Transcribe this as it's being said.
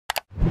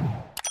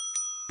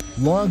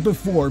Long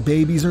before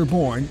babies are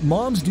born,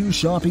 moms do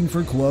shopping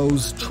for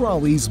clothes,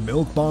 trolleys,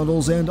 milk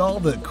bottles, and all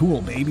the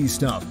cool baby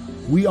stuff.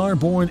 We are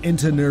born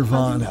into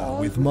nirvana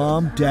with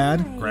mom,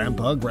 dad,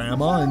 grandpa,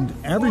 grandma, and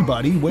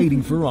everybody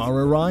waiting for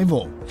our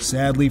arrival.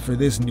 Sadly for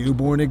this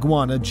newborn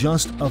iguana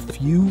just a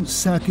few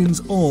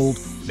seconds old,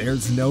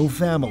 there's no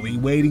family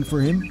waiting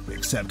for him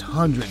except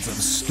hundreds of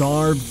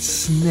starved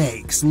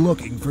snakes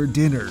looking for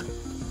dinner.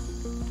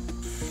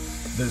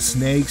 The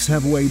snakes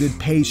have waited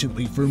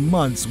patiently for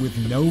months with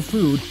no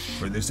food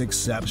for this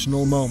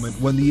exceptional moment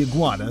when the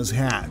iguanas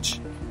hatch.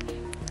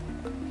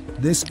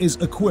 This is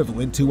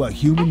equivalent to a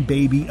human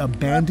baby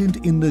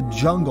abandoned in the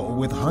jungle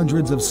with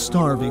hundreds of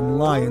starving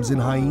lions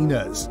and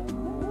hyenas.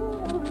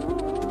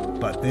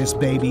 But this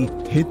baby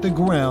hit the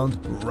ground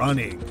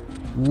running.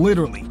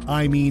 Literally,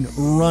 I mean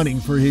running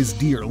for his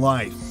dear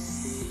life.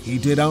 He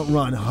did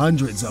outrun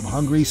hundreds of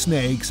hungry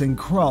snakes and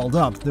crawled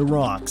up the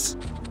rocks.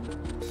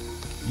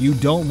 You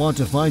don't want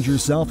to find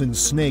yourself in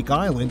Snake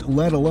Island,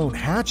 let alone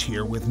hatch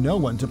here with no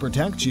one to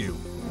protect you.